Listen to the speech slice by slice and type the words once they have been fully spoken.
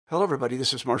Hello, everybody.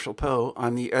 This is Marshall Poe.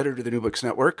 I'm the editor of the New Books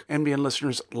Network. NBN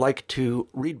listeners like to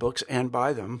read books and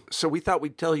buy them. So we thought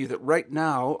we'd tell you that right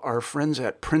now, our friends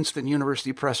at Princeton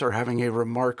University Press are having a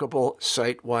remarkable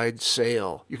site-wide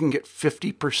sale. You can get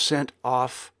 50%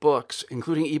 off books,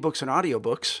 including ebooks and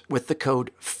audiobooks, with the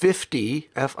code 50,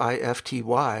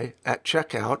 F-I-F-T-Y, at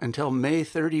checkout until May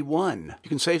 31. You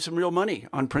can save some real money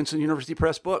on Princeton University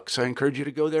Press books. I encourage you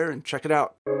to go there and check it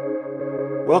out.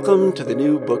 Welcome to the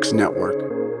New Books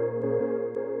Network.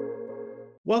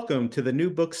 Welcome to the New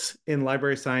Books in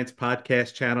Library Science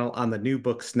podcast channel on the New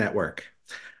Books Network.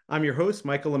 I'm your host,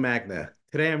 Michael LaMagna.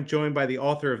 Today I'm joined by the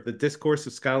author of the Discourse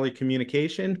of Scholarly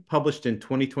Communication, published in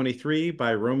 2023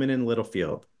 by Rowman and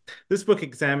Littlefield. This book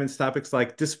examines topics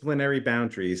like disciplinary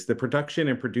boundaries, the production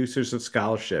and producers of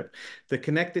scholarship, the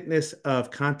connectedness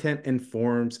of content and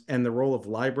forms, and the role of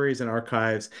libraries and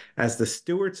archives as the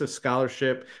stewards of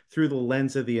scholarship through the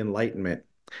lens of the Enlightenment.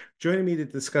 Joining me to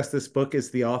discuss this book is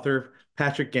the author,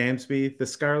 Patrick Gamsby, the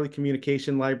scholarly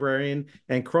communication librarian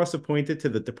and cross-appointed to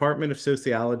the Department of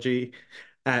Sociology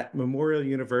at Memorial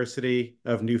University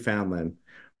of Newfoundland.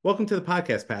 Welcome to the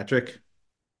podcast, Patrick.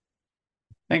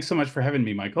 Thanks so much for having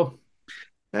me, Michael.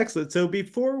 Excellent. So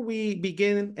before we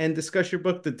begin and discuss your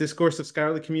book, The Discourse of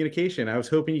Scholarly Communication, I was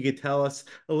hoping you could tell us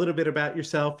a little bit about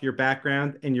yourself, your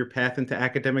background, and your path into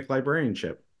academic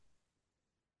librarianship.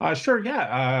 Sure,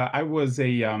 yeah. I was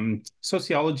a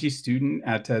sociology student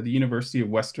at the University of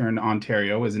Western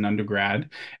Ontario as an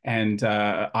undergrad, and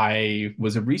I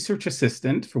was a research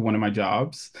assistant for one of my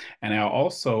jobs, and I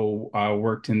also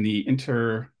worked in the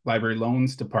interlibrary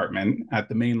loans department at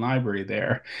the main library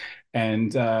there.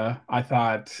 And I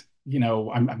thought,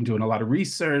 I'm doing a lot of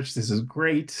research. This is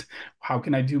great. How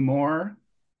can I do more?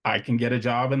 I can get a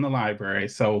job in the library.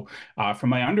 So for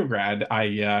my undergrad,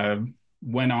 I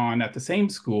went on at the same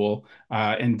school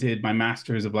and did my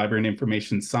master's of library and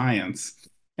information science.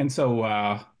 And so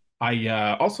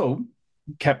I also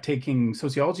kept taking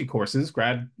sociology courses,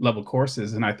 grad level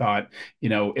courses. And I thought,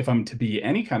 if I'm to be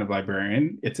any kind of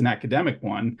librarian, it's an academic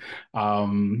one.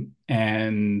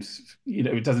 And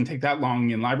it doesn't take that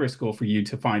long in library school for you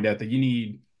to find out that you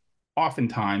need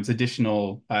oftentimes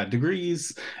additional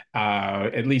degrees,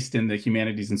 at least in the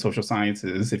humanities and social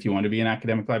sciences, if you want to be an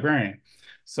academic librarian.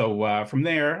 So from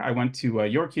there, I went to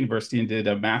York University and did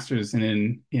a master's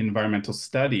in environmental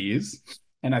studies.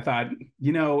 And I thought,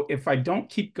 if I don't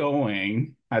keep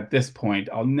going at this point,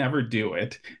 I'll never do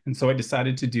it. And so I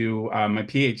decided to do my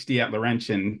PhD at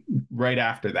Laurentian right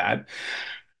after that.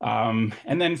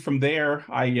 And then from there,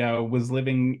 I was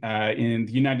living in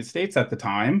the United States at the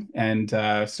time and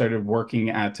started working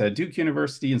at Duke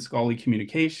University in scholarly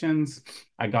communications.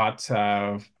 I got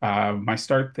my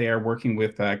start there working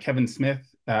with Kevin Smith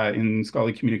in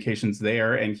scholarly communications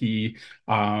there, and he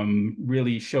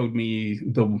really showed me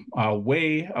the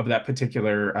way of that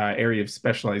particular area of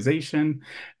specialization.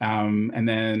 And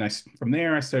then from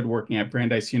there, I started working at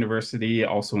Brandeis University,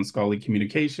 also in scholarly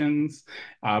communications,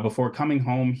 before coming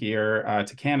home here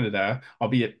to Canada,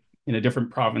 albeit in a different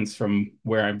province from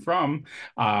where I'm from,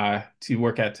 to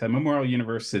work at Memorial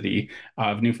University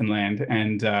of Newfoundland.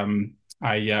 And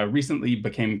I recently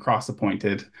became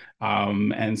cross-appointed,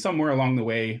 and somewhere along the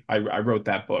way, I wrote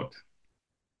that book.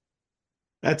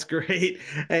 That's great.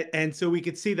 And so we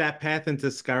could see that path into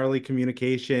scholarly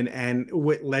communication and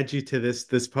what led you to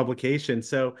this publication.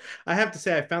 So I have to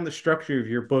say, I found the structure of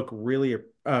your book really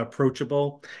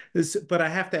approachable. But I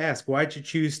have to ask, why did you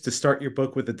choose to start your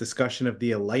book with a discussion of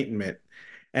the Enlightenment?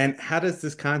 And how does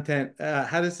this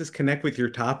connect with your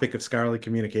topic of scholarly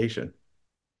communication?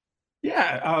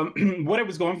 Yeah, what I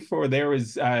was going for there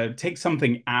was take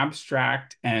something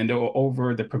abstract and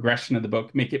over the progression of the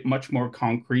book, make it much more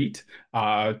concrete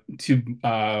to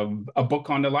a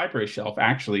book on the library shelf,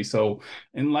 actually. So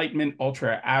Enlightenment,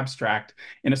 ultra abstract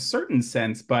in a certain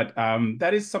sense, but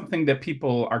that is something that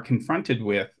people are confronted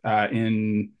with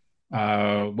in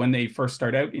when they first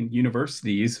start out in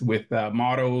universities with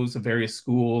mottos of various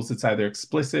schools. It's either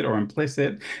explicit or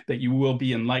implicit that you will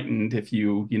be enlightened if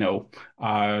you,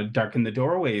 darken the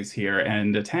doorways here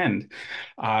and attend.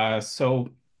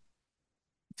 So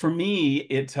for me,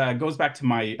 it goes back to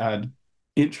my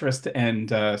interest and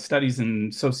studies in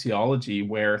sociology,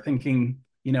 where thinking,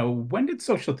 when did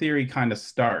social theory kind of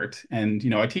start? And,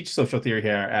 I teach social theory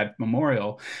here at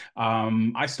Memorial.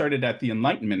 I started at the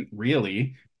Enlightenment,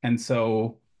 really. And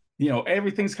so,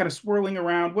 everything's kind of swirling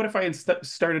around. What if I had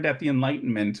started at the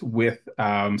Enlightenment with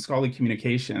scholarly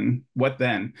communication? What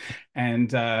then?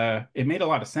 And it made a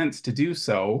lot of sense to do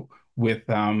so with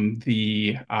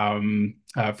the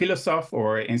philosophes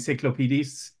or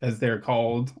encyclopédistes, as they're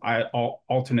called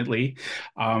alternately,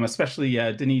 especially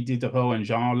Denis Diderot and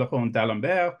Jean-Laurent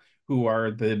d'Alembert, who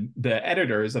are the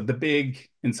editors of the big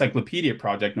encyclopedia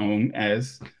project known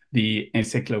as the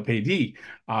Encyclopédie.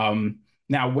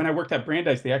 Now, when I worked at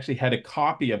Brandeis, they actually had a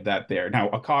copy of that there. Now,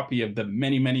 a copy of the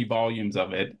many, many volumes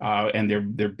of it, and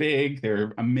they're big,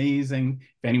 they're amazing.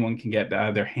 If anyone can get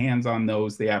their hands on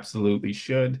those, they absolutely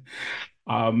should.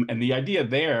 And the idea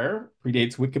there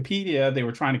predates Wikipedia. They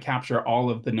were trying to capture all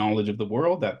of the knowledge of the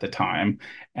world at the time,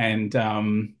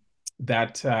 and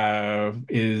that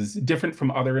is different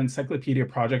from other encyclopedia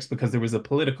projects because there was a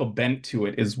political bent to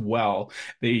it as well.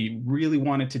 They really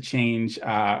wanted to change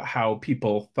how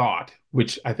people thought,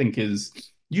 which I think is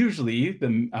usually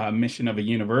the mission of a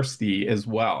university as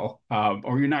well,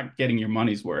 or you're not getting your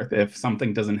money's worth if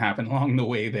something doesn't happen along the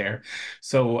way there.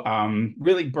 So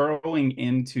really burrowing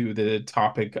into the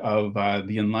topic of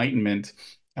the Enlightenment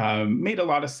made a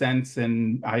lot of sense.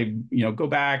 And I, go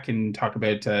back and talk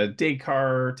about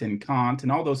Descartes and Kant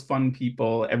and all those fun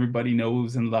people everybody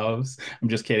knows and loves. I'm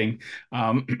just kidding.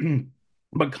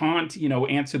 But Kant,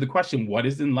 answered the question, what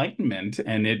is enlightenment?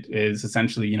 And it is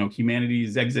essentially,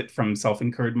 humanity's exit from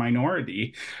self-incurred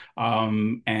minority.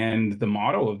 And the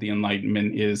motto of the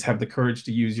Enlightenment is have the courage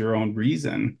to use your own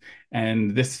reason.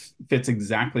 And this fits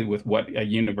exactly with what a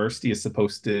university is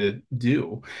supposed to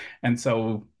do. And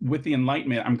so with the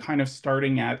Enlightenment, I'm kind of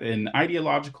starting at an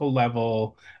ideological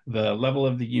level, the level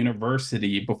of the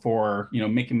university before,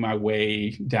 making my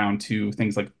way down to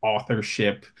things like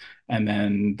authorship and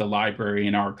then the library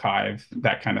and archive,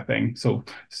 that kind of thing. So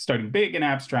starting big and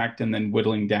abstract and then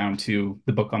whittling down to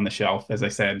the book on the shelf, as I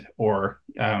said, or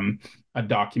a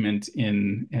document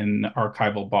in an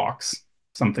archival box,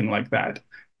 something like that.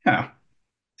 Yeah.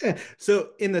 So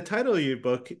in the title of your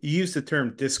book, you use the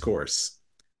term discourse.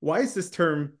 Why is this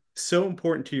term so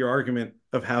important to your argument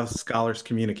of how scholars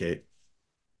communicate?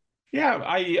 Yeah,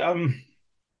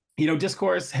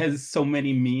 discourse has so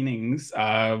many meanings.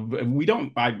 I would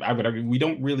argue, we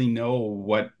don't really know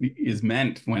what is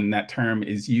meant when that term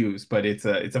is used, but it's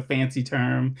a fancy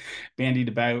term bandied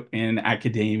about in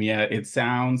academia. It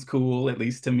sounds cool, at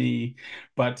least to me,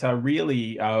 but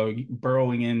really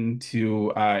burrowing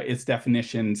into its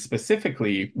definition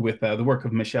specifically with the work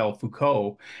of Michel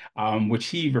Foucault, which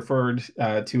he referred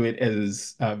to it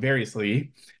as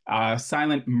variously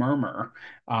silent murmur,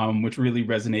 which really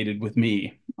resonated with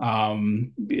me.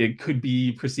 It could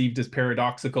be perceived as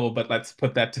paradoxical, but let's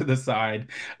put that to the side.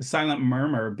 A silent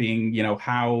murmur being,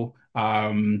 how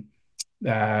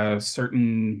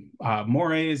certain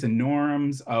mores and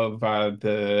norms of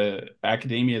the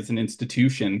academia as an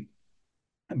institution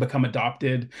become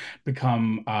adopted,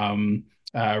 become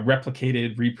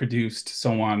replicated, reproduced,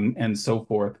 so on and so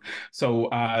forth. So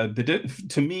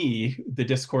to me, the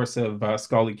discourse of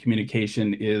scholarly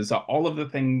communication is all of the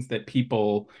things that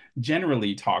people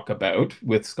generally talk about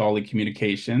with scholarly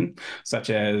communication, such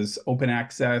as open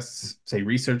access, say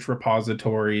research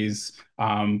repositories,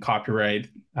 copyright,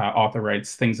 author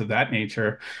rights, things of that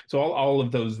nature. So all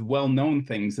of those well-known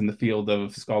things in the field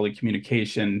of scholarly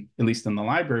communication, at least in the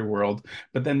library world.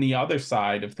 But then the other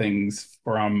side of things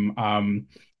from,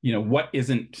 what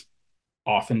isn't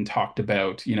often talked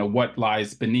about, what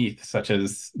lies beneath, such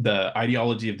as the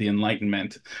ideology of the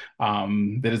Enlightenment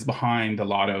that is behind a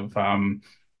lot of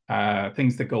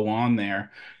things that go on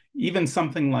there. Even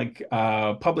something like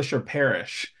publish or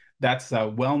perish. That's a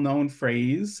well-known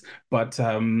phrase, but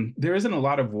there isn't a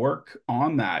lot of work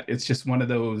on that. It's just one of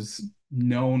those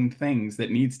known things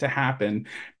that needs to happen,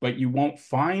 but you won't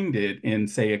find it in,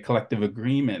 say, a collective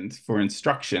agreement for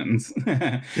instructions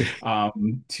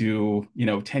to,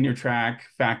 tenure track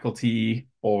faculty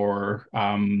or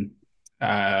even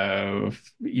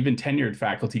tenured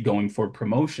faculty going for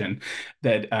promotion,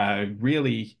 that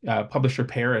really publish or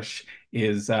perish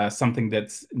is something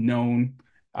that's known,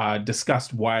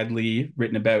 discussed widely,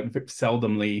 written about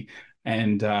seldomly,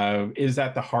 and is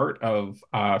at the heart of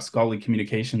scholarly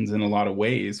communications in a lot of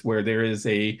ways, where there is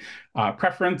a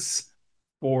preference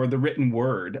for the written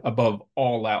word above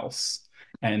all else.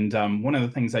 And one of the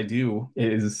things I do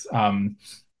is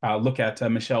look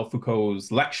at Michel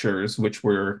Foucault's lectures, which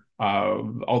were,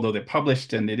 although they're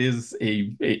published and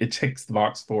it ticks the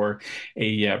box for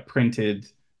a printed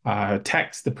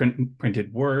text, the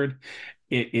printed word.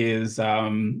 It is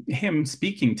him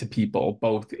speaking to people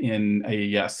both in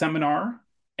a seminar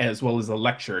as well as a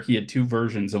lecture. He had two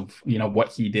versions of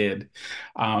what he did,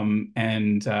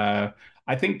 and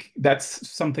I think that's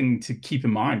something to keep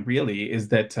in mind. Really, is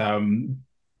that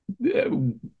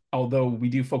although we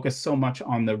do focus so much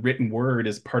on the written word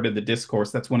as part of the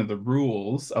discourse, that's one of the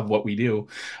rules of what we do.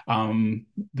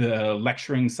 The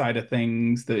lecturing side of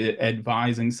things, the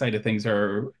advising side of things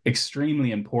are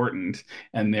extremely important,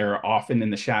 and they're often in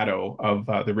the shadow of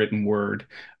the written word.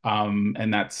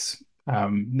 And that's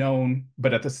known,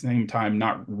 but at the same time,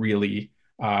 not really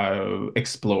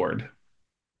explored.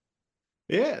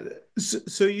 Yeah.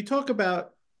 So you talk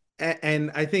about,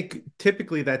 and I think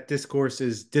typically that discourse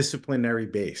is disciplinary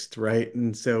based, right?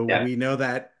 And so Yeah. we know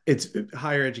that it's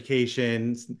higher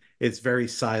education, it's very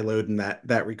siloed in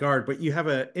that regard. But you have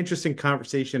an interesting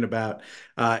conversation about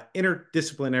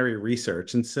interdisciplinary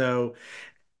research, and so.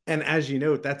 And as you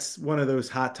note, that's one of those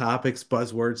hot topics,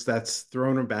 buzzwords that's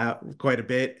thrown about quite a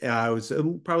bit. It was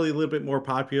probably a little bit more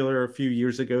popular a few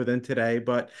years ago than today.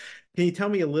 But can you tell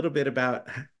me a little bit about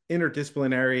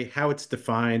interdisciplinary, how it's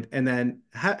defined, and then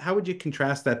how would you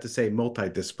contrast that to, say,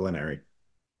 multidisciplinary?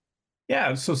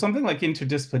 Yeah, so something like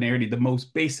interdisciplinarity, the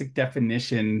most basic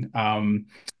definition,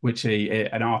 which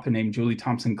an author named Julie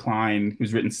Thompson Klein,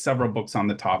 who's written several books on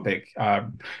the topic,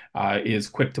 is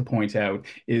quick to point out,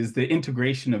 is the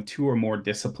integration of two or more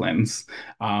disciplines.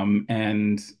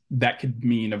 And that could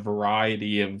mean a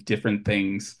variety of different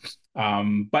things.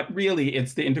 But really,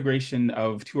 it's the integration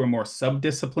of two or more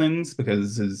subdisciplines,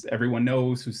 because as everyone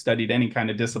knows who studied any kind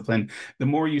of discipline, the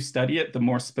more you study it, the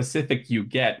more specific you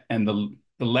get, and the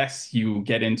less you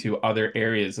get into other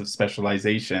areas of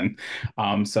specialization.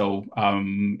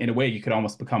 In a way, you could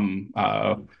almost become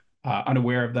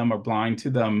unaware of them or blind to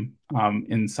them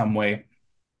in some way.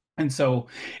 And so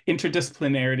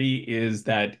interdisciplinarity is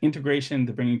that integration,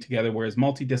 the bringing together, whereas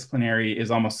multidisciplinary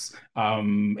is almost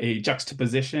a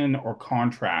juxtaposition or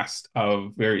contrast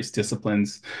of various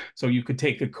disciplines. So you could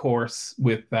take a course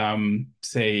with,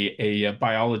 say, a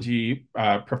biology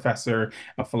professor,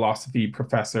 a philosophy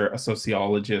professor, a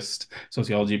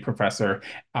sociology professor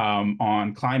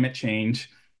on climate change,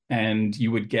 and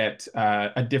you would get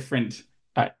a different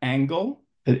angle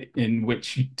in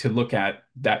which to look at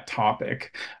that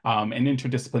topic. And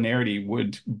interdisciplinarity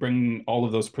would bring all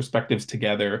of those perspectives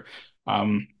together.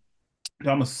 To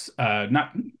almost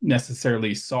not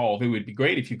necessarily solve. It would be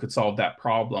great if you could solve that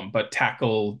problem, but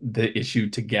tackle the issue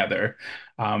together.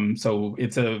 So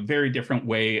it's a very different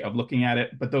way of looking at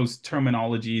it. But those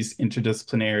terminologies,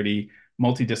 interdisciplinarity,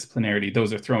 multidisciplinarity,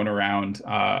 those are thrown around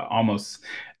almost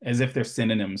as if they're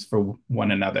synonyms for one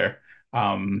another.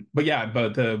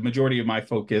 But the majority of my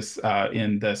focus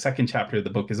in the second chapter of the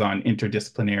book is on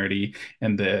interdisciplinarity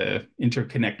and the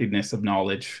interconnectedness of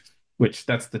knowledge, which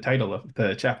that's the title of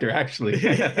the chapter, actually.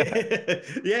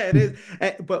 Yeah, it is.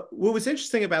 But what was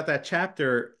interesting about that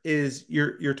chapter is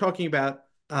you're talking about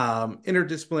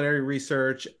interdisciplinary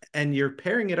research, and you're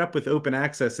pairing it up with open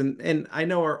access. And I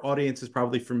know our audience is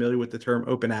probably familiar with the term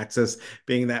open access,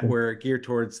 being that we're geared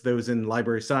towards those in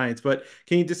library science. But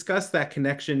can you discuss that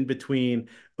connection between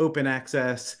open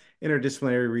access,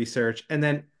 interdisciplinary research, and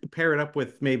then pair it up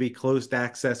with maybe closed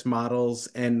access models?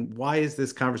 And why is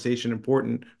this conversation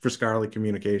important for scholarly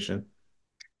communication?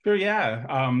 Sure, yeah.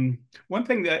 One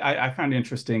thing that I found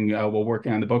interesting while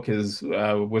working on the book is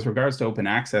with regards to open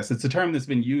access. It's a term that's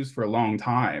been used for a long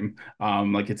time.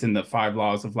 Like it's in the 5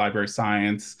 laws of library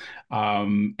science,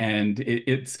 and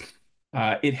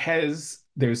it has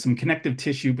there's some connective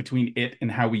tissue between it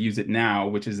and how we use it now,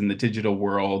 which is in the digital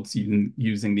world,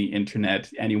 using the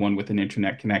internet. Anyone with an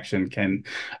internet connection can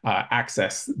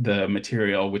access the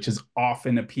material, which is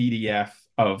often a PDF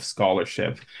of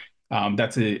scholarship. And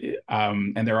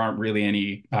there aren't really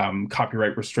any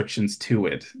copyright restrictions to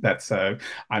it.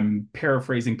 I'm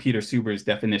paraphrasing Peter Suber's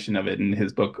definition of it in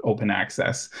his book, Open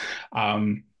Access.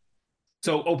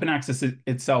 So open access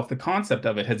itself, the concept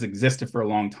of it has existed for a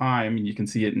long time, and you can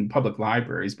see it in public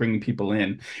libraries, bringing people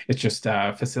in. It's just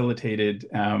facilitated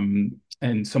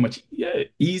and so much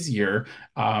easier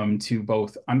to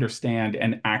both understand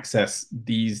and access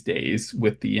these days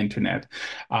with the internet.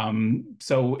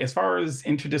 So as far as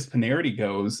interdisciplinarity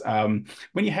goes,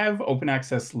 when you have open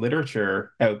access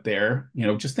literature out there,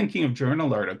 just thinking of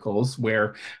journal articles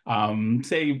where,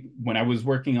 say, when I was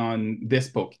working on this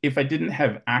book, if I didn't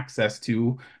have access to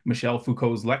Michel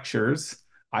Foucault's lectures,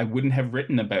 I wouldn't have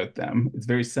written about them. It's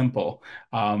very simple.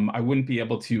 I wouldn't be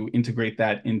able to integrate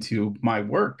that into my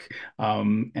work.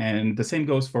 And the same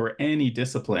goes for any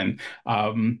discipline.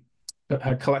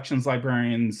 Collections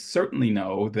librarians certainly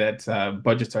know that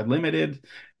budgets are limited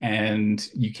and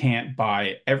you can't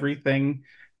buy everything.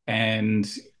 And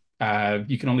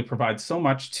you can only provide so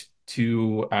much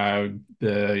to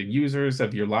the users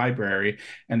of your library.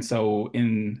 And so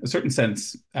in a certain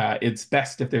sense, it's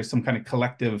best if there's some kind of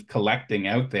collective collecting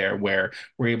out there where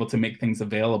we're able to make things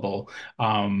available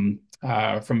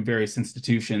from various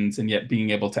institutions, and yet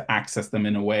being able to access them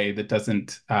in a way that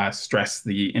doesn't stress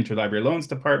the interlibrary loans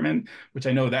department, which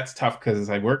I know that's tough because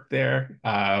I worked there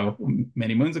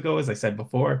many moons ago, as I said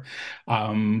before.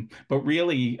 But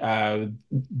really,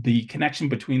 the connection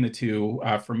between the two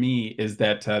for me is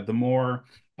that the more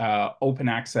open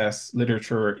access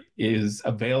literature is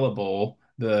available,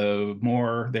 the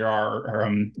more there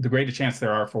are, the greater chance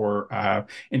there are for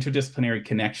interdisciplinary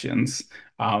connections.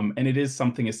 And it is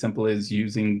something as simple as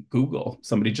using Google.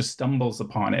 Somebody just stumbles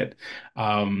upon it.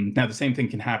 Now, the same thing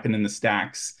can happen in the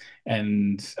stacks,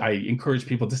 and I encourage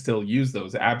people to still use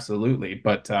those, absolutely.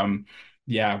 But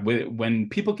yeah, when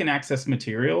people can access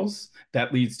materials,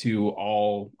 that leads to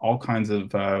all kinds of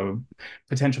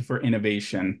potential for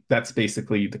innovation. That's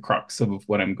basically the crux of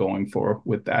what I'm going for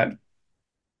with that.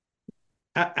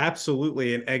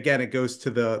 Absolutely. And again, it goes to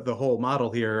the whole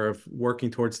model here of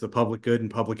working towards the public good and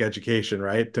public education,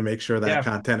 right? To make sure that Yeah.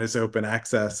 content is open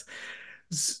access.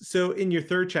 So in your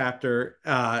third chapter,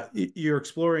 you're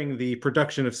exploring the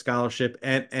production of scholarship,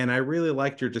 and I really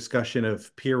liked your discussion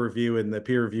of peer review and the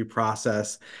peer review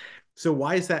process. So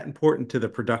why is that important to the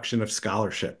production of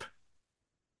scholarship?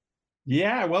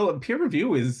 Yeah, well, peer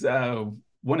review is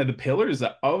one of the pillars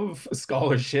of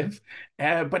scholarship.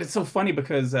 But it's so funny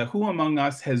because who among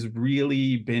us has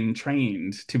really been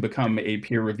trained to become a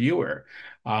peer reviewer?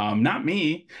 Not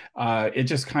me. It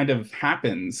just kind of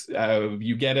happens.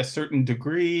 You get a certain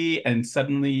degree, and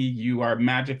suddenly you are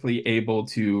magically able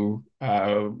to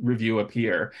review a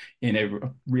peer in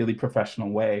a really professional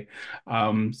way.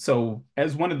 So,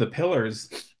 as one of the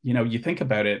pillars, you think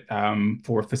about it,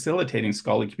 for facilitating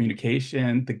scholarly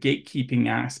communication, the gatekeeping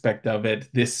aspect of it.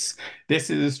 This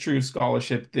is true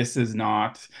scholarship. This is not.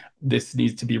 This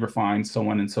needs to be refined, so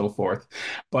on and so forth.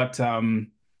 But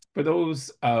for those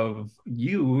of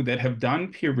you that have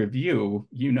done peer review,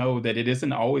 you know that it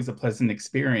isn't always a pleasant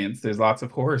experience. There's lots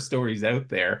of horror stories out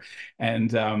there,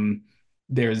 and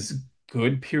there's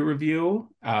good peer review,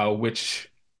 which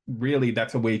really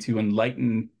that's a way to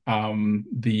enlighten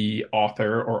the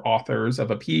author or authors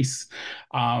of a piece,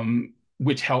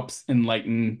 which helps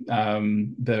enlighten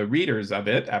the readers of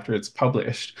it after it's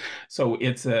published. So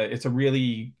it's a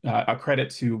really a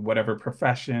credit to whatever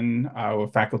profession,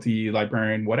 faculty,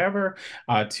 librarian, whatever,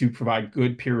 to provide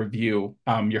good peer review.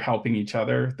 You're helping each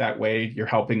other that way. You're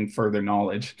helping further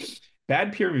knowledge.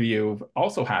 Bad peer review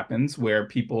also happens where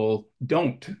people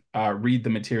don't read the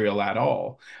material at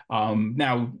all.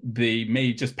 Now, they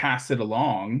may just pass it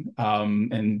along,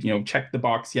 and check the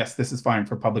box. Yes, this is fine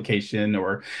for publication,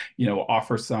 or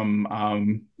offer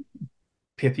some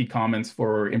pithy comments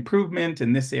for improvement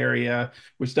in this area,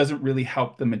 which doesn't really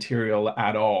help the material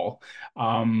at all.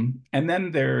 And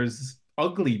then there's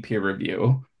ugly peer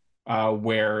review,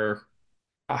 where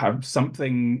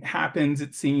something happens,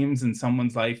 it seems, in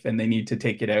someone's life, and they need to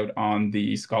take it out on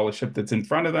the scholarship that's in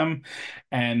front of them.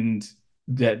 And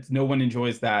that no one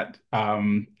enjoys that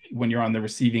when you're on the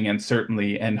receiving end,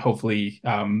 certainly. And hopefully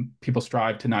people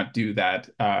strive to not do that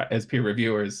as peer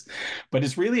reviewers. But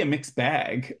it's really a mixed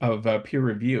bag of peer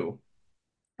review.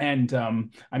 And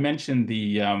I mentioned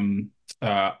the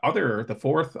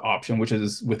fourth option, which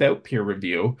is without peer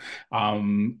review.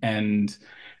 And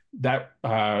that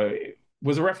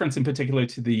was a reference in particular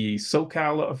to the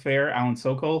SoCal affair, Alan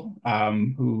Sokal,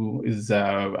 who is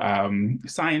a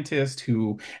scientist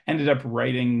who ended up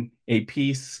writing a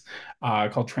piece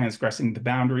called Transgressing the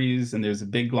Boundaries, and there's a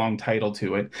big, long title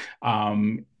to it,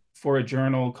 for a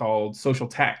journal called Social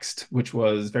Text, which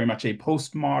was very much a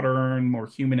postmodern, more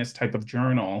humanist type of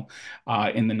journal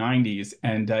in the 90s.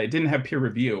 And it didn't have peer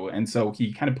review. And so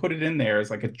he kind of put it in there as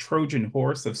like a Trojan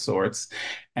horse of sorts.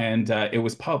 And it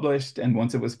was published. And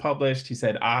once it was published, he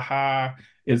said, aha,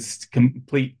 it's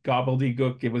complete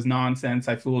gobbledygook. It was nonsense.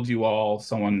 I fooled you all,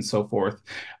 so on and so forth.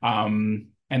 And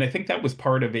I think that was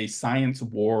part of a Science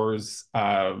Wars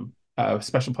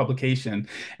special publication.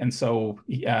 And so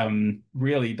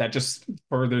really that just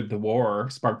furthered the war,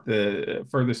 sparked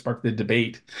the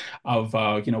debate of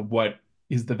what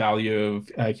is the value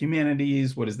of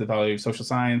humanities, what is the value of social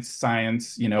science,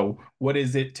 what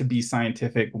is it to be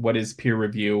scientific, what is peer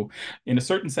review. In a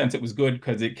certain sense it was good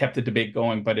because it kept the debate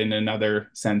going, but in another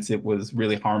sense it was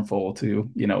really harmful to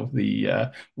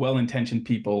the well-intentioned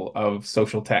people of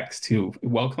social text who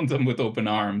welcomed them with open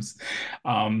arms.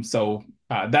 So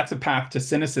That's a path to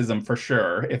cynicism for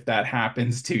sure if that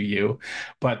happens to you.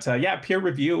 But yeah, peer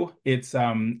review, it's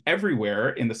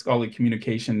everywhere in the scholarly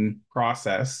communication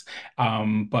process,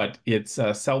 but it's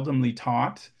seldomly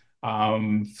taught,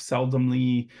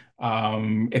 seldomly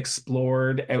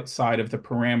explored outside of the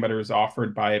parameters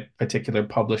offered by a particular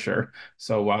publisher.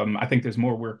 So I think there's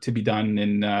more work to be done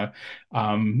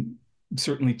in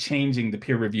certainly changing the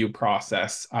peer review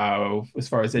process as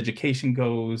far as education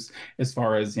goes, as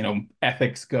far as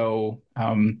ethics go,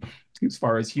 as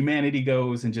far as humanity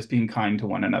goes, and just being kind to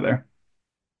one another.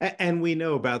 And we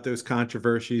know about those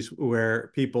controversies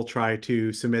where people try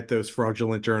to submit those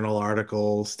fraudulent journal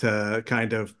articles to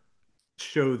kind of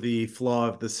show the flaw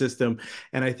of the system.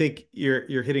 And I think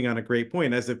you're hitting on a great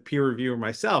point. As a peer reviewer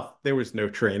myself, there was no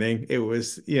training. It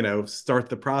was, start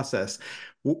the process.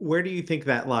 Where do you think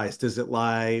that lies? Does it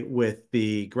lie with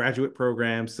the graduate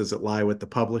programs? Does it lie with the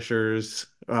publishers?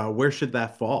 Where should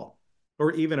that fall?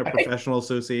 Or even a I think professional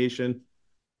association?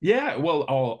 Yeah, well,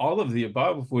 all of the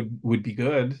above would be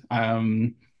good.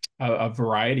 A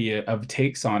variety of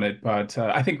takes on it, but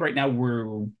I think right now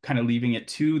we're kind of leaving it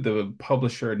to the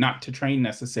publisher, not to train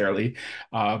necessarily,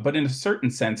 but in a certain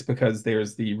sense, because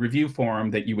there's the review form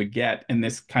that you would get, and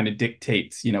this kind of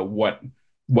dictates,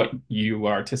 what you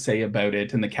are to say about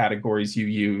it and the categories you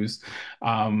use.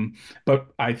 But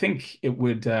I think it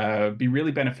would be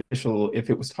really beneficial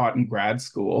if it was taught in grad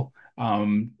school.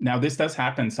 Now, this does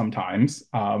happen sometimes.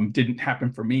 Didn't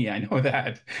happen for me, I know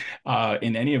that,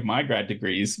 in any of my grad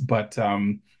degrees. But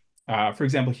for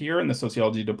example, here in the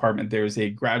sociology department, there's a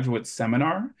graduate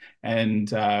seminar, and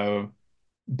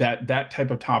that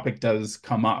type of topic does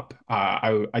come up.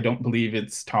 I don't believe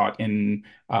it's taught in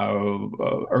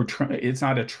it's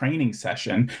not a training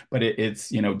session, but it's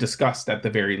discussed at the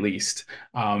very least.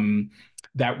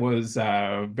 That was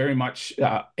very much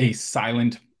a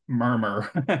silent murmur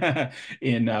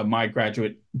in my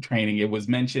graduate training. It was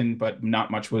mentioned, but not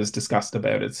much was discussed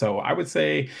about it. So I would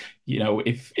say,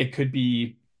 if it could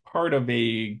be part of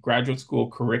a graduate school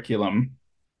curriculum,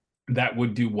 that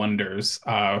would do wonders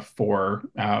for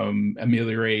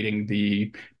ameliorating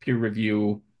the peer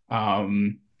review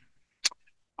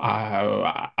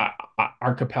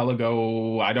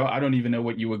archipelago. I don't even know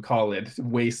what you would call it.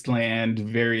 Wasteland.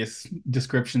 Various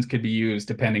descriptions could be used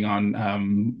depending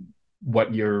on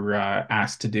what you're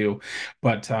asked to do.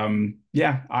 But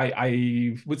yeah,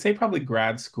 I would say probably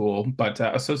grad school, but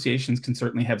associations can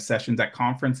certainly have sessions at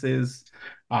conferences.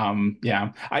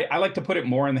 Yeah, I like to put it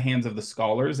more in the hands of the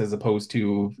scholars as opposed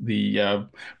to the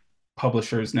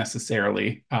publishers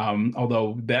necessarily.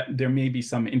 Although that there may be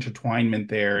some intertwinement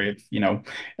there. If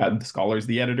the scholar is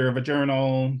the editor of a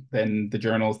journal, then the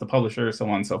journal is the publisher, so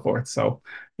on and so forth. So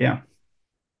yeah.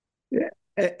 Yeah.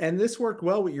 And this worked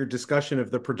well with your discussion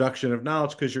of the production of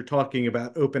knowledge because you're talking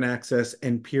about open access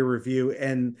and peer review.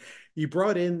 And you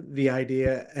brought in the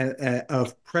idea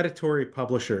of predatory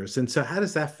publishers. And so, how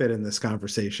does that fit in this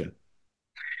conversation?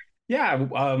 Yeah,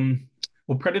 well,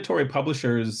 predatory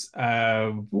publishers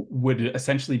would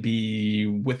essentially be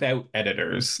without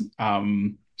editors,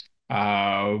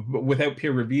 without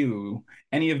peer review,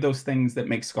 any of those things that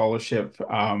make scholarship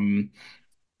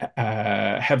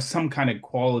have some kind of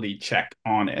quality check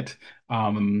on it.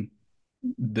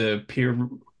 The peer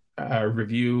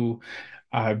review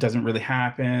doesn't really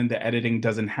happen. The editing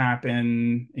doesn't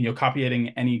happen. Copy editing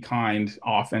any kind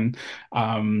often.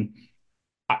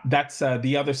 That's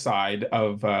the other side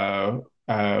of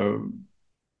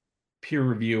peer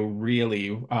review,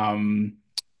 really,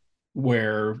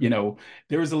 where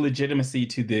there was a legitimacy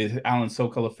to the Alan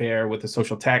Sokal affair with the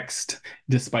social text,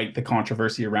 despite the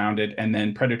controversy around it, and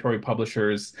then predatory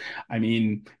publishers. I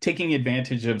mean, taking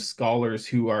advantage of scholars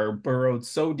who are burrowed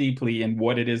so deeply in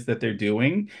what it is that they're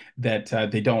doing that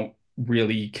they don't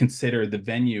really consider the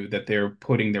venue that they're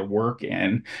putting their work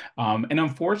in. And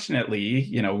unfortunately,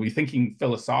 we're thinking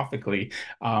philosophically,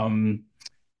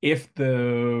 if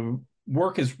the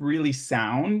work is really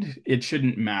sound, it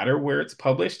shouldn't matter where it's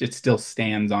published. It still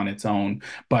stands on its own.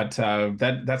 But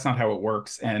that's not how it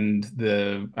works. And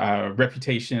the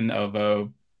reputation of a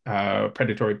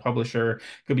predatory publisher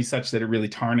could be such that it really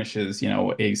tarnishes,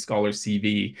 a scholar's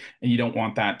CV, and you don't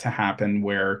want that to happen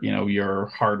where your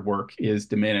hard work is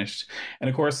diminished. And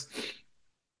of course,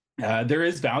 there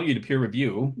is value to peer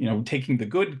review. Taking the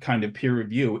good kind of peer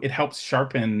review, it helps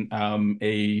sharpen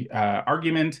a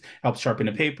argument, helps sharpen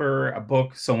a paper, a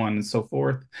book, so on and so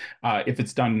forth, if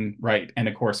it's done right. And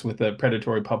of course, with a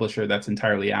predatory publisher, that's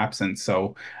entirely absent.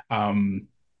 So,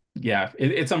 yeah,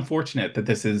 it's unfortunate that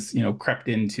this is crept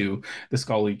into the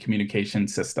scholarly communication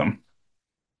system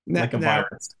Now, like a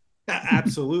virus.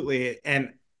 absolutely.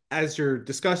 And as you're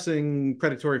discussing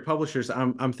predatory publishers,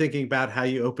 I'm thinking about how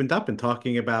you opened up and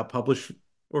talking about publish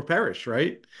or perish,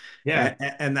 right? Yeah.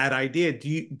 And that idea,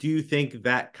 do you think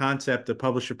that concept of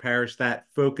publish or perish, that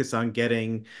focus on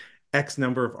getting X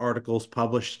number of articles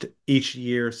published each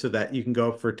year so that you can go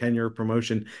up for a 10-year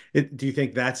promotion, do you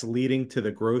think that's leading to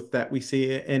the growth that we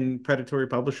see in predatory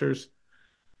publishers?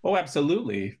 Oh,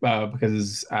 absolutely.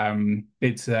 Because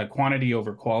it's quantity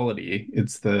over quality.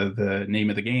 It's the name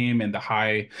of the game, and the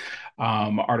high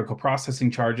article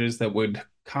processing charges that would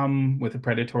come with a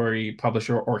predatory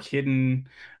publisher, or hidden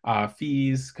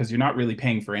fees, because you're not really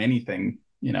paying for anything.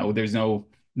 There's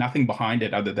nothing behind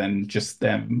it other than just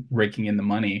them raking in the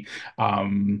money.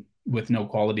 With no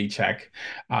quality check.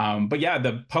 But yeah,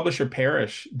 the publisher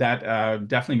perish, that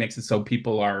definitely makes it so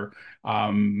people are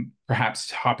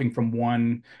perhaps hopping from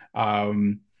one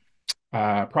um,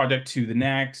 project to the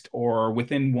next, or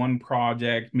within one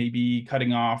project, maybe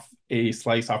cutting off a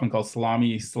slice, often called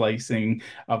salami slicing,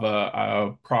 of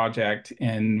a project,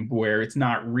 and where it's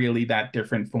not really that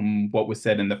different from what was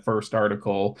said in the first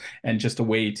article, and just a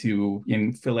way to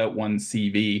fill out one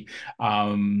CV.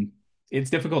 It's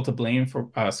difficult to blame for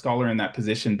a scholar in that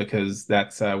position, because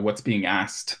that's what's being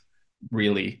asked,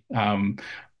 really.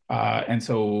 And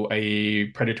so a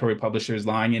predatory publisher is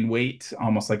lying in wait,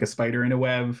 almost like a spider in a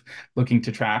web, looking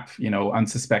to trap,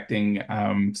 unsuspecting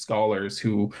scholars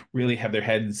who really have their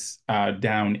heads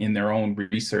down in their own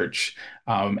research,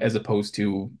 as opposed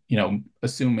to,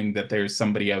 assuming that there's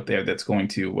somebody out there that's going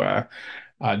to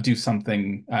do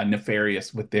something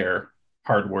nefarious with their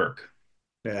hard work.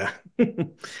 Yeah.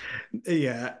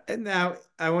 Yeah. And now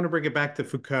I want to bring it back to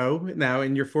Foucault. Now,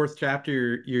 in your fourth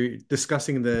chapter, you're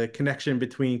discussing the connection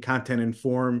between content and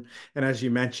form. And as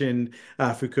you mentioned,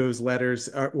 Foucault's letters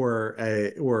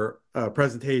were a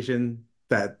presentation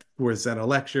that was then a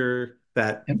lecture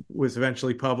that Yep. was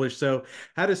eventually published. So,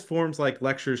 how does forms like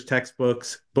lectures,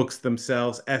 textbooks, books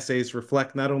themselves, essays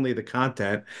reflect not only the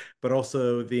content, but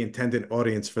also the intended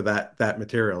audience for that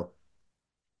material?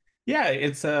 Yeah,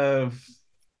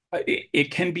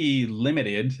 it can be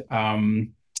limited,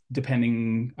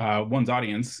 depending, one's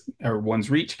audience or one's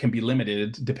reach can be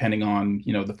limited depending on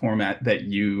the format that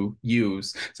you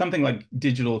use. Something like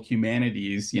digital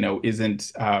humanities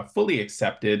isn't fully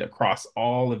accepted across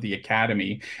all of the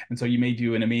academy, and so you may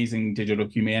do an amazing digital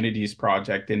humanities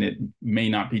project and it may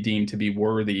not be deemed to be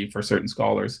worthy for certain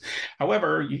scholars.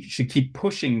 However, you should keep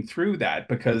pushing through that,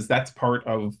 because that's part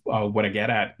of what I get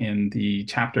at in the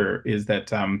chapter, is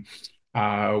that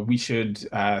we should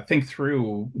think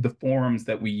through the forms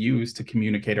that we use to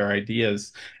communicate our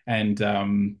ideas. And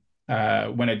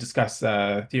when I discuss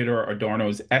Theodore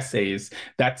Adorno's essays,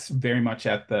 that's very much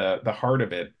at the heart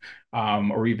of it.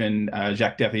 Or even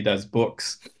Jacques Derrida's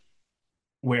books,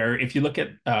 where if you look at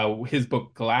his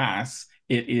book Glass,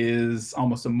 it is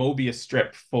almost a Mobius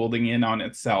strip folding in on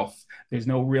itself. There's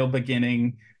no real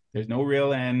beginning, there's no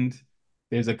real end.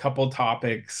 There's a couple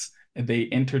topics, they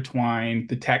intertwine.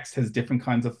 The text has different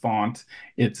kinds of font.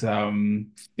 It's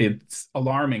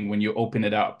alarming when you open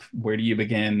it up. Where do you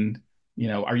begin?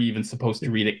 Are you even supposed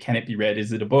to read it? Can it be read?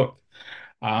 Is it a book?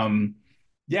 Um,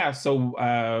 yeah,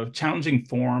 so challenging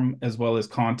form as well as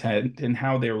content, and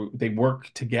how they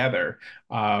work together,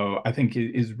 I think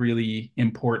is really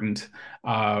important.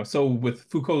 So with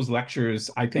Foucault's lectures,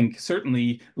 I think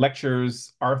certainly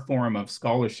lectures are a form of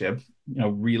scholarship,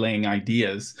 relaying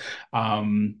ideas.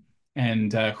 Um,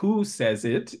 and who says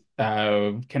it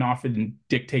can often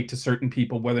dictate to certain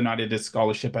people whether or not it is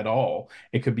scholarship at all.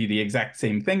 It could be the exact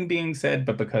same thing being said,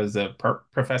 but because a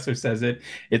professor says it,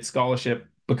 it's scholarship.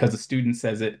 Because a student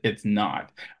says it, it's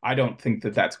not. I don't think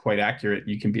that that's quite accurate.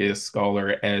 You can be a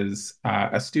scholar as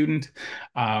a student.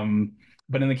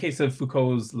 But in the case of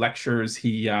Foucault's lectures,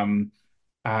 he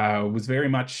was very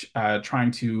much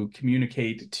trying to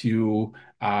communicate to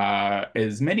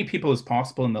as many people as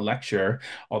possible in the lecture,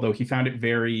 although he found it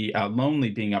very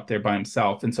lonely being up there by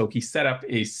himself. And so he set up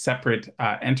a separate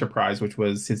enterprise, which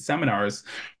was his seminars,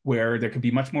 where there could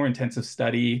be much more intensive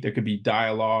study, there could be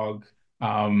dialogue.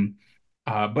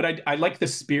 But I like the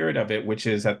spirit of it, which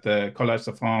is at the Collège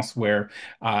de France, where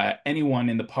anyone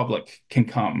in the public can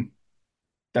come.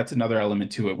 That's another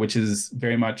element to it, which is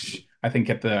very much, I think,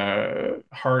 at the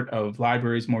heart of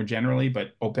libraries more generally,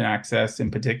 but open access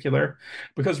in particular.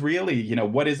 Because really,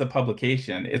 what is a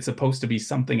publication? It's supposed to be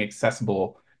something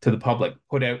accessible to the public,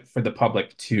 put out for the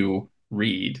public to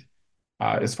read,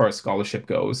 as far as scholarship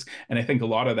goes. And I think a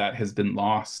lot of that has been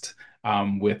lost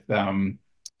with uh,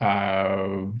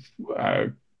 uh,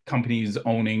 companies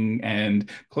owning and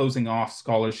closing off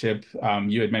scholarship.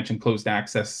 You had mentioned closed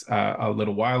access a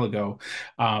little while ago.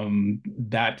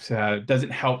 That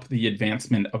doesn't help the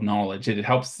advancement of knowledge. It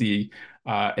helps the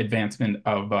advancement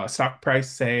of stock price,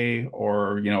 say,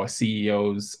 or a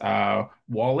CEO's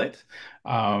wallet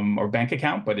or bank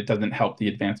account, but it doesn't help the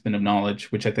advancement of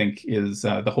knowledge, which I think is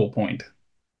the whole point.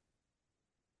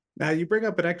 Now you bring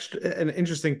up an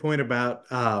interesting point about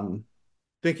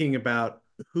thinking about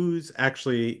who's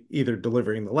actually either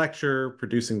delivering the lecture,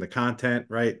 producing the content,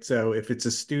 right? So if it's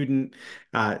a student,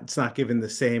 it's not given the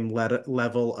same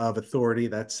level of authority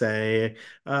that, say,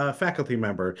 a faculty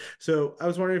member. So I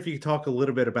was wondering if you could talk a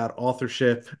little bit about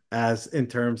authorship as in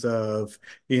terms of,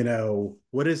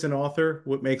 what is an author?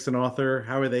 What makes an author?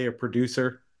 How are they a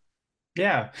producer?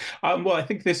 Yeah. Well, I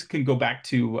think this can go back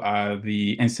to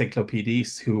the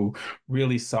encyclopedists who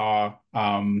really saw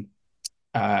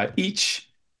each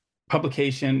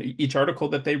publication, each article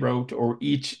that they wrote, or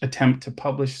each attempt to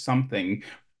publish something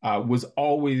was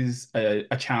always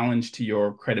a challenge to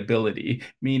your credibility.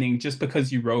 Meaning, just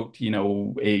because you wrote,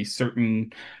 a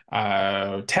certain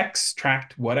text,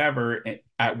 tract, whatever,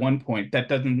 at one point, that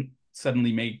doesn't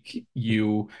suddenly make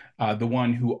you the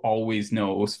one who always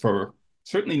knows for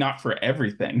certainly not for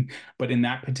everything, but in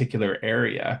that particular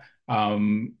area.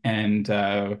 And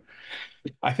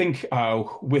I think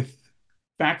with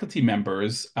faculty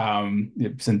members,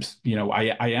 since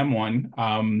I am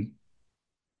one,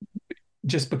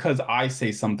 just because I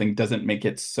say something doesn't make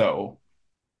it so.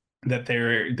 That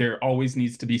there always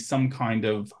needs to be some kind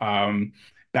of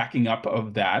backing up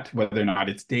of that, whether or not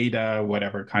it's data,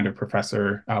 whatever kind of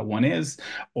professor one is,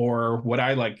 or what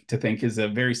I like to think is a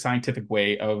very scientific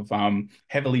way of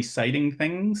heavily citing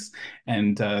things.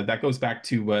 And that goes back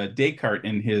to Descartes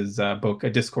in his book, A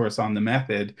Discourse on the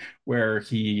Method, where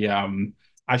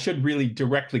I should really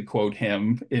directly quote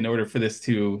him in order for this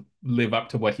to live up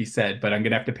to what he said, but I'm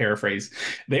going to have to paraphrase.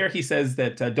 There he says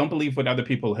that don't believe what other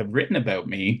people have written about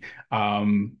me,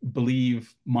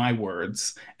 believe my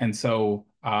words. And so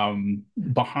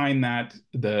behind that,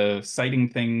 the citing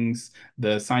things,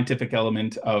 the scientific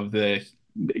element of the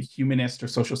humanist or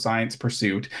social science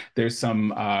pursuit, there's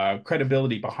some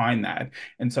credibility behind that.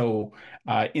 And so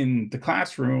in the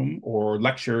classroom or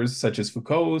lectures such as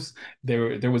Foucault's,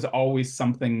 there was always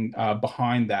something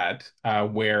behind that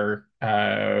where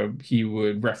he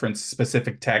would reference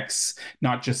specific texts,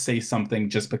 not just say something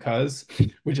just because,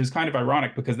 which is kind of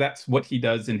ironic because that's what he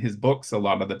does in his books a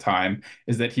lot of the time,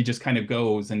 is that he just kind of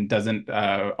goes and doesn't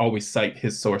always cite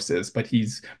his sources, but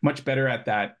he's much better at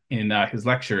that in his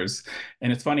lectures.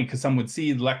 And it's funny because some would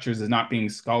see lectures as not being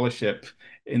scholarship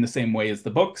in the same way as the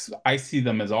books. I see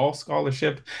them as all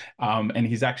scholarship, and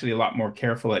he's actually a lot more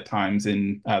careful at times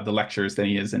in the lectures than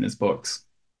he is in his books.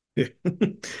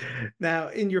 Now,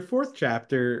 in your fourth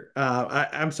chapter,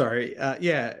 I'm sorry,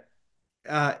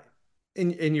 uh,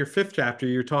 in your fifth chapter,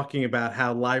 you're talking about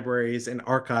how libraries and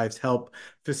archives help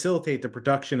facilitate the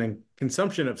production and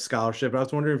consumption of scholarship. I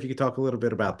was wondering if you could talk a little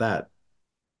bit about that.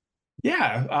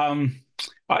 Yeah,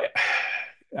 I,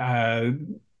 uh,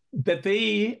 that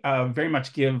they very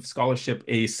much give scholarship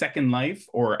a second life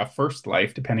or a first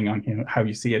life, depending on how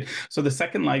you see it. So the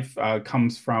second life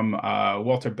comes from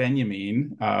Walter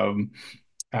Benjamin,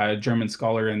 a German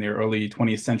scholar in the early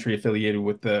 20th century affiliated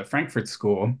with the Frankfurt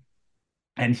School.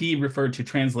 And he referred to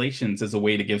translations as a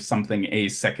way to give something a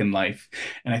second life.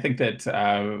 And I think that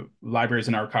libraries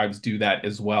and archives do that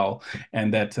as well.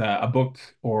 And that a book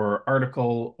or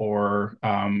article or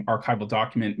archival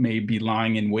document may be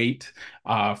lying in wait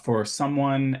for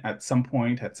someone at some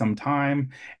point, at some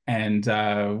time. And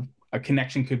a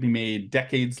connection could be made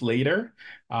decades later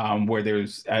where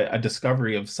there's a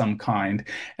discovery of some kind.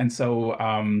 And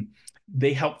so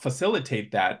they help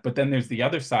facilitate that. But then there's the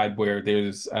other side where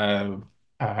there's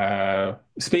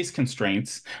space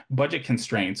constraints, budget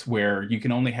constraints, where you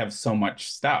can only have so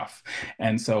much stuff.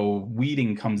 And so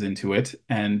weeding comes into it.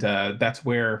 And that's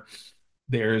where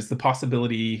there's the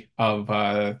possibility of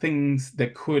things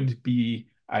that could be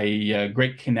a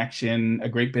great connection, a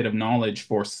great bit of knowledge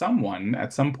for someone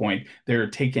at some point. They're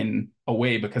taken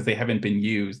away because they haven't been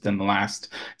used in the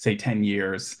last, say, 10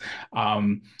 years.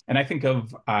 And I think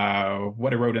of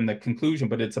what I wrote in the conclusion,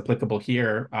 but it's applicable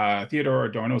here, Theodore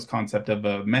Adorno's concept of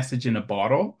a message in a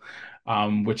bottle,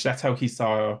 which that's how he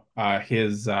saw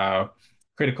his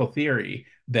critical theory,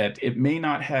 that it may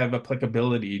not have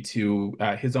applicability to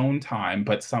his own time,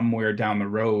 but somewhere down the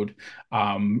road,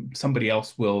 somebody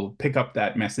else will pick up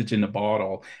that message in a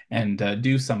bottle and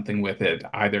do something with it,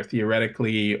 either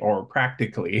theoretically or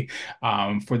practically,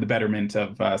 for the betterment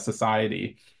of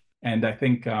society. And I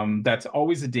think that's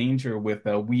always a danger with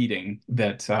weeding.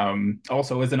 That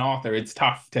also, as an author, it's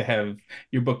tough to have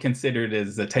your book considered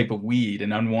as a type of weed,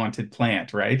 an unwanted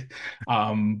plant, right?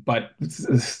 But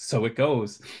so it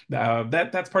goes.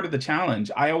 That's part of the challenge.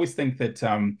 I always think that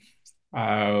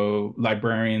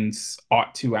librarians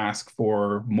ought to ask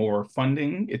for more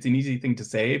funding. It's an easy thing to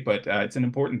say, but it's an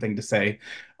important thing to say,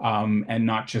 and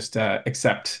not just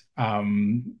accept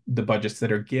the budgets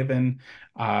that are given,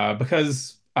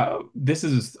 because this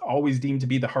is always deemed to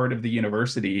be the heart of the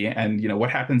university. And what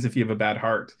happens if you have a bad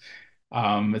heart?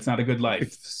 It's not a good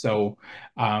life. So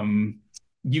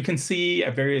you can see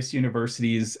at various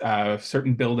universities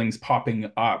certain buildings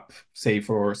popping up, say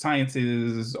for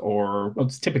sciences, or well,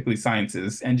 it's typically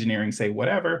sciences, engineering, say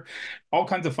whatever, all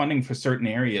kinds of funding for certain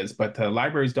areas, but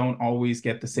libraries don't always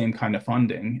get the same kind of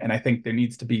funding. And I think there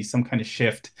needs to be some kind of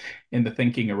shift in the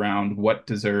thinking around what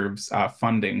deserves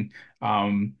funding.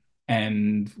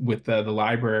 And with the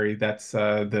library, that's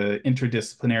the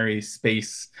interdisciplinary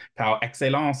space par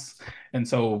excellence. And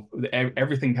so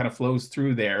everything kind of flows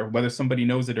through there, whether somebody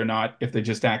knows it or not, if they're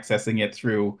just accessing it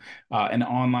through an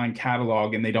online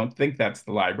catalog and they don't think that's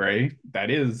the library, that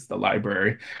is the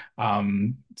library.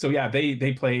 So yeah,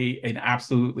 they play an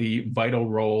absolutely vital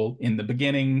role in the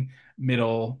beginning,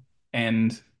 middle,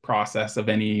 end process of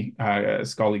any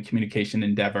scholarly communication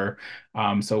endeavor.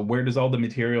 So where does all the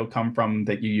material come from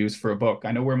that you use for a book?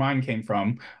 I know where mine came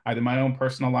from, either my own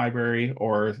personal library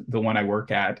or the one I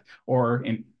work at, or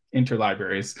in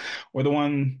interlibraries, or the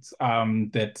ones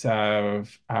that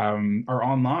are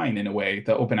online in a way,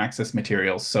 the open access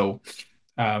materials. So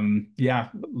yeah,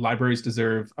 libraries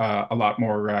deserve a lot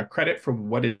more credit for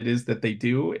what it is that they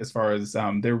do as far as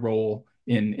their role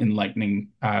in enlightening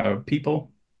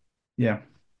people. Yeah.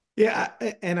 Yeah,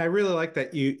 and I really like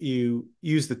that you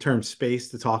use the term space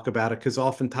to talk about it, because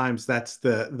oftentimes that's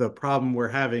the problem we're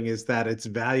having, is that it's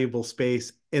valuable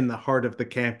space in the heart of the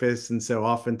campus. And so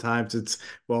oftentimes it's,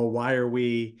 well, why are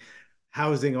we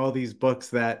housing all these books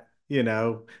that,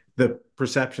 the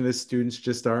perception is students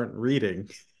just aren't reading?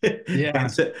 And Yeah.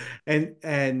 so and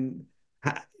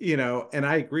and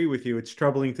I agree with you. It's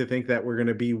troubling to think that we're going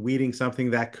to be weeding something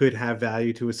that could have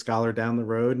value to a scholar down the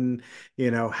road. And,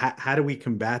 how do we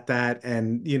combat that?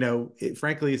 And,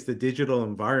 frankly, it's the digital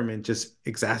environment just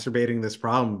exacerbating this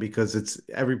problem, because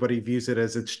everybody views it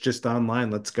as it's just online.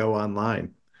 Let's go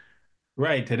online.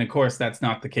 Right. And of course, that's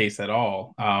not the case at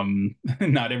all.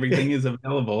 Not everything is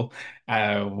available.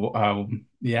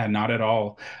 Yeah, not at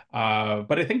all.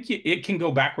 But I think it can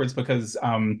go backwards, because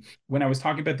when I was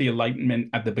talking about the Enlightenment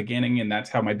at the beginning, and that's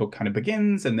how my book kind of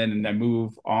begins, and then I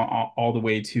move all the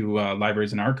way to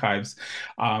libraries and archives.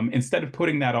 Instead of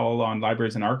putting that all on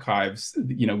libraries and archives,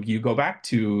 you go back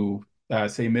to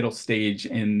say middle stage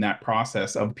in that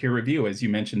process of peer review, as you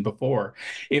mentioned before.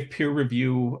 If peer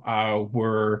review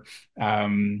were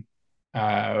um,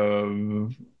 uh,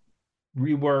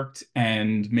 reworked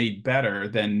and made better,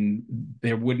 then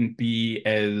there wouldn't be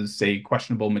as a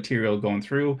questionable material going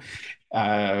through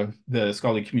the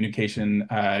scholarly communication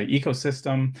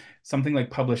ecosystem. Something like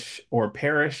publish or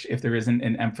perish, if there isn't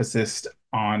an emphasis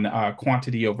on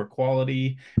quantity over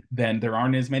quality, then there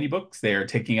aren't as many books there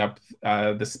taking up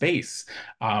the space.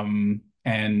 And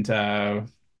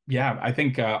yeah, I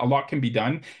think a lot can be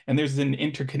done, and there's an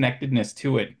interconnectedness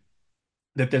to it,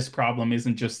 that this problem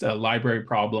isn't just a library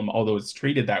problem, although it's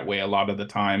treated that way a lot of the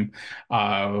time,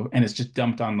 and it's just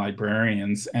dumped on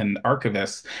librarians and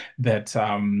archivists. That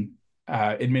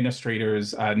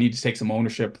administrators need to take some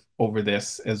ownership over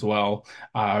this as well.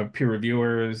 Peer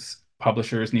reviewers,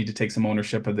 publishers need to take some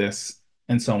ownership of this,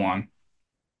 and so on.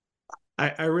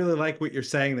 I really like what you're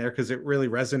saying there, because it really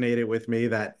resonated with me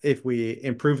that if we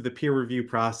improve the peer review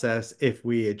process, if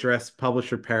we address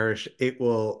publisher perish, it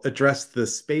will address the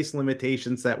space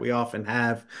limitations that we often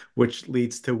have, which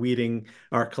leads to weeding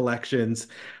our collections.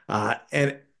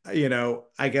 And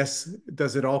I guess,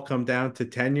 does it all come down to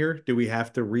tenure? Do we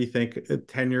have to rethink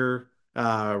tenure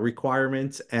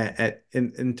requirements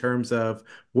in terms of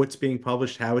what's being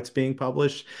published, how it's being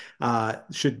published?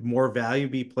 Should more value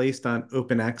be placed on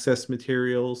open access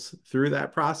materials through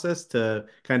that process to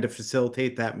kind of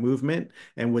facilitate that movement?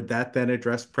 And would that then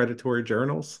address predatory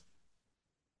journals?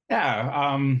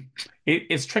 Yeah,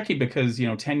 it's tricky because,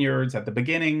 10 years at the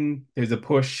beginning, there's a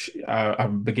push, a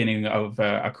beginning of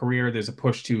a career, there's a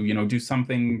push to, do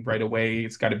something right away.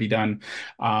 It's got to be done.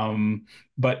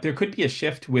 But there could be a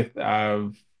shift with,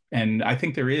 and I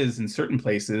think there is in certain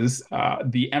places,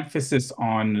 the emphasis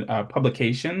on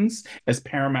publications as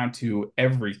paramount to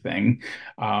everything.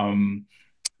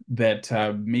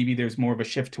 That maybe there's more of a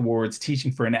shift towards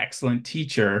teaching for an excellent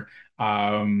teacher,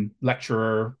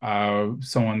 lecturer,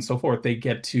 so on and so forth, they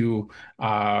get to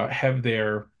have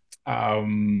their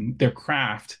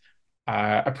craft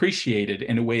appreciated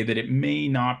in a way that it may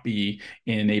not be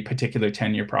in a particular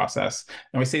tenure process.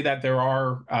 Now, I say that there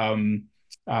are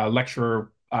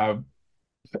lecturer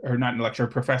or not lecturer,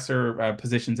 professor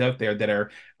positions out there that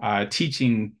are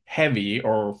teaching heavy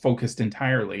or focused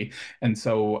entirely. And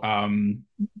so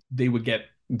they would get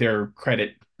their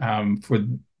credit for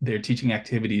their teaching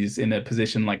activities in a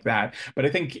position like that. But I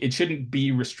think it shouldn't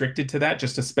be restricted to that,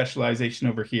 just a specialization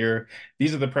over here.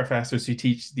 These are the professors who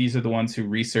teach, these are the ones who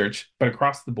research. But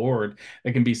across the board,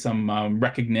 there can be some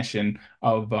recognition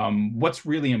of what's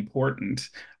really important.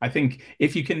 I think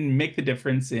if you can make the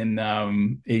difference in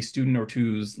a student or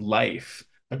two's life,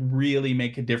 like really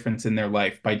make a difference in their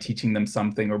life by teaching them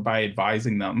something or by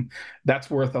advising them,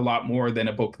 that's worth a lot more than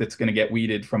a book that's going to get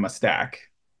weeded from a stack.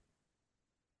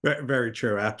 Very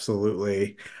true.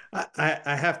 Absolutely.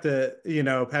 I have to,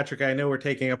 Patrick, I know we're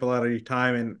taking up a lot of your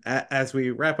time. And as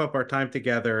we wrap up our time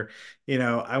together,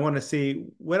 I want to see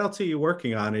what else are you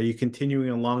working on? Are you continuing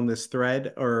along this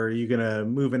thread, or are you going to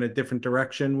move in a different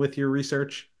direction with your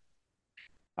research?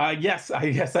 Yes, I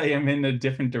guess I am in a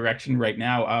different direction right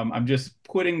now. I'm just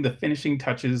putting the finishing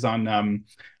touches on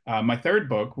my third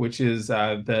book, which is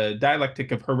The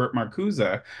Dialectic of Herbert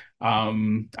Marcuse.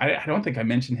 I don't think I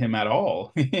mentioned him at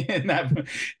all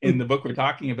in the book we're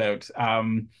talking about.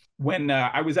 When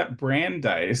I was at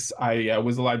Brandeis, I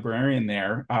was a librarian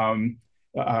there.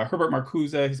 Herbert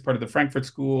Marcuse, he's part of the Frankfurt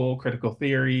School, critical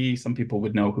theory. Some people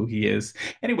would know who he is.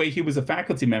 Anyway, he was a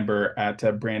faculty member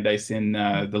at Brandeis in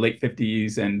the late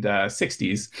 50s and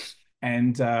 60s.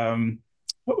 And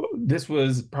this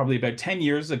was probably about 10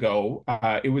 years ago.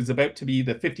 It was about to be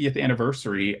the 50th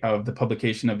anniversary of the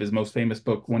publication of his most famous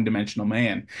book, One Dimensional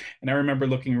Man. And I remember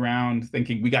looking around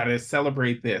thinking, we got to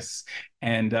celebrate this.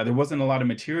 And there wasn't a lot of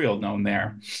material known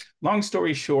there. Long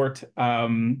story short,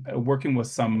 working with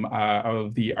some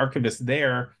of the archivists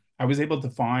there, I was able to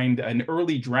find an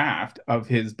early draft of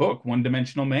his book, One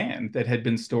Dimensional Man, that had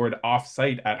been stored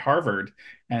off-site at Harvard,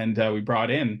 and we brought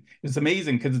in. It's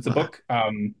amazing because it's a book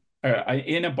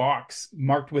in a box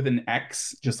marked with an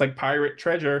X, just like pirate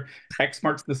treasure. X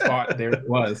marks the spot. There it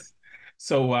was.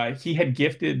 So he had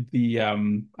gifted the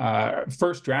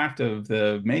first draft of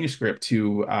the manuscript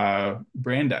to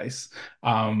Brandeis.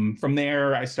 From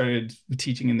there, I started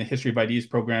teaching in the History of Ideas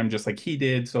program, just like he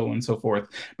did, so on and so forth.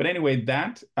 But anyway,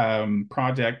 that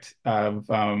project of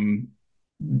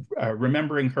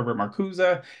remembering Herbert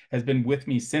Marcuse has been with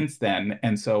me since then.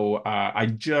 And so I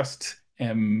just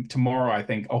tomorrow, I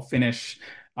think I'll finish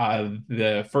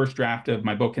the first draft of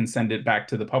my book and send it back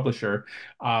to the publisher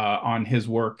on his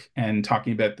work and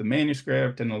talking about the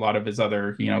manuscript and a lot of his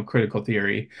other, critical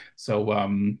theory. So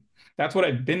that's what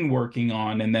I've been working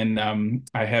on. And then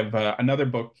I have another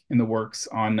book in the works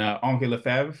on Henri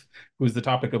Lefebvre, who is the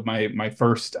topic of my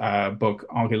first book,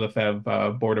 Henri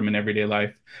Lefebvre, Boredom in Everyday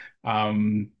Life.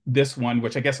 This one,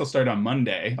 which I guess I'll start on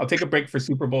Monday. I'll take a break for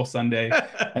Super Bowl Sunday,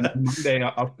 and then Monday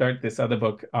I'll start this other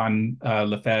book on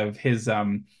Lefebvre, his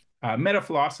meta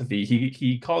philosophy.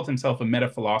 He called himself a meta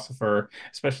philosopher,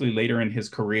 especially later in his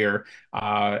career.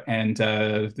 And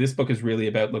this book is really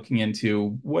about looking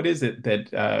into what is it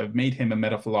that made him a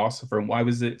meta philosopher, and why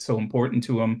was it so important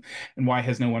to him, and why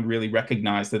has no one really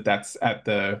recognized that that's at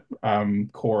the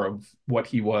core of what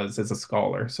he was as a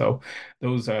scholar. So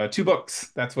those two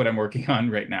books, that's what I'm working on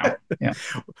right now. Yeah.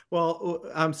 Well,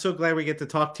 I'm so glad we get to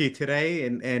talk to you today,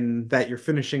 and that you're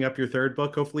finishing up your third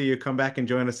book. Hopefully you come back and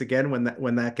join us again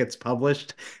when that gets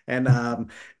published. And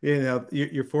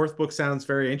your fourth book sounds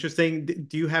very interesting.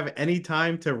 Do you have any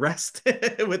time to rest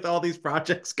with all these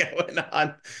projects going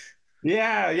on?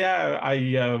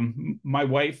 Yeah. My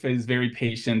wife is very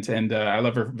patient, and I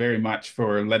love her very much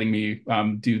for letting me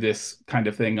do this kind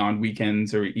of thing on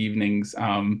weekends or evenings.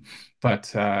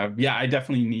 But yeah, I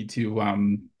definitely need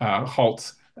to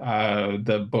halt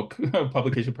the book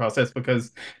publication process,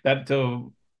 because that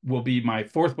will be my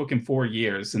fourth book in 4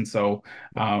 years, and so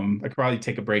I could probably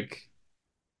take a break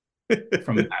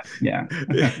from that. Yeah.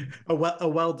 A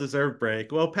well-deserved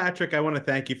break. Well, Patrick, I want to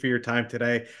thank you for your time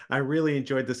today. I really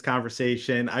enjoyed this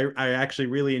conversation. I actually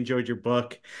really enjoyed your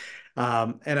book.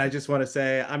 And I just want to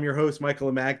say I'm your host,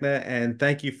 Michael Amagna, and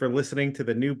thank you for listening to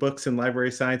the New Books in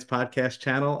Library Science podcast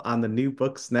channel on the New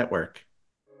Books Network.